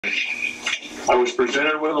I was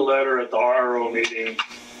presented with a letter at the RRO meeting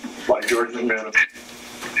by George McMenamin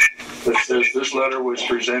that says this letter was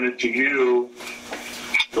presented to you,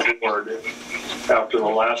 the board, after the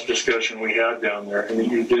last discussion we had down there, and that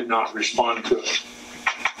you did not respond to it.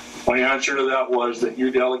 My answer to that was that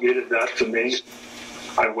you delegated that to me.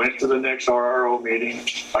 I went to the next RRO meeting.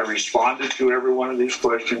 I responded to every one of these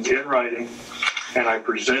questions in writing, and I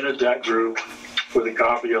presented that group with a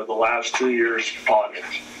copy of the last 2 years' audit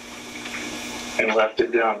and left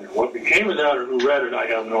it down there. What became of that or who read it, I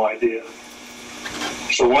have no idea.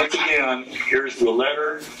 So once again, here's the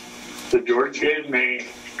letter that George gave me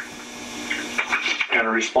and a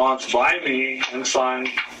response by me and signed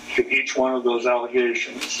to each one of those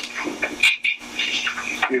allegations.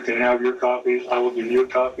 You can have your copies. I will give you a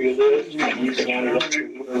copy of this. And you can hand it up to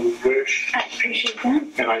whoever you wish. I appreciate that.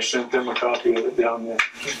 And I sent them a copy of it down there.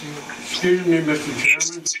 Excuse me, Mr.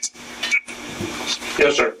 Chairman.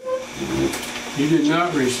 Yes, sir. You did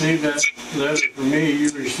not receive that letter from me. You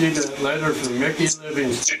received that letter from Mickey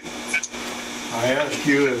Livingston. I asked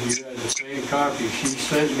you if you had the same copy. She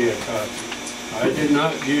sent me a copy. I did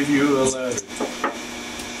not give you a letter.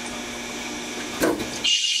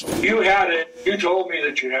 You had it. You told me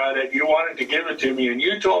that you had it. You wanted to give it to me, and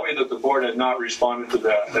you told me that the board had not responded to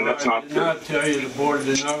that, and that's not true. I did not tell you the board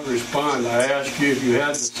did not respond. I asked you if you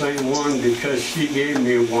had the same one because she gave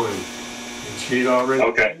me one. And she'd already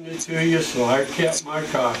given it to you, so I kept my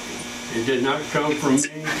copy. It did not come from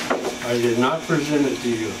me. I did not present it to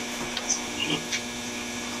you.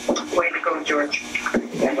 Way to go, George.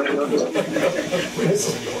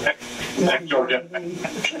 Thanks, Georgia.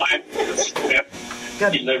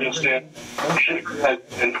 Livingston,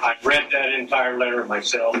 and I've read that entire letter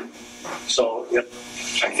myself. So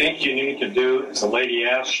I think you need to do, as the lady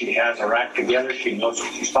asked, she has her act together. She knows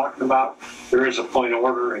what she's talking about. There is a point of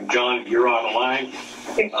order, and John, you're out of line.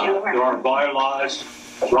 There are bylaws,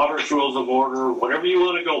 Robert's Rules of Order, whatever you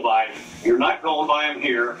want to go by. You're not going by them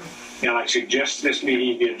here. And I suggest this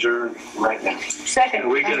meeting be adjourned right now. Second. And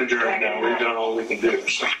we can adjourn now. We've done all we can do.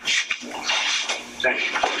 So. Thank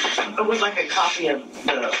you. I would like a copy of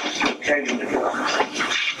the treasury.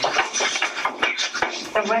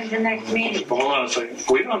 So when's the next meeting? Hold on a second.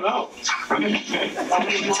 We don't know.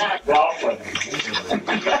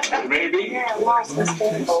 Maybe. Yeah, lost this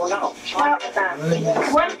thing. Oh, no. Well,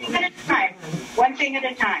 one thing at a time. One thing at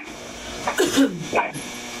a time.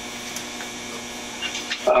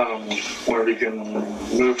 Where we can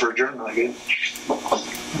move for adjournment, I guess.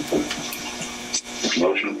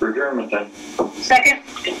 Motion for adjournment then. Second.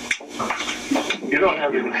 You don't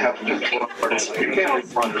even have to. You can't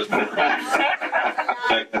front us.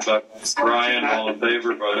 Brian, all in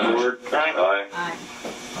favor, by the board? Aye.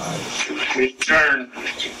 We adjourn.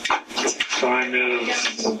 Time is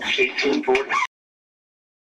 18:40.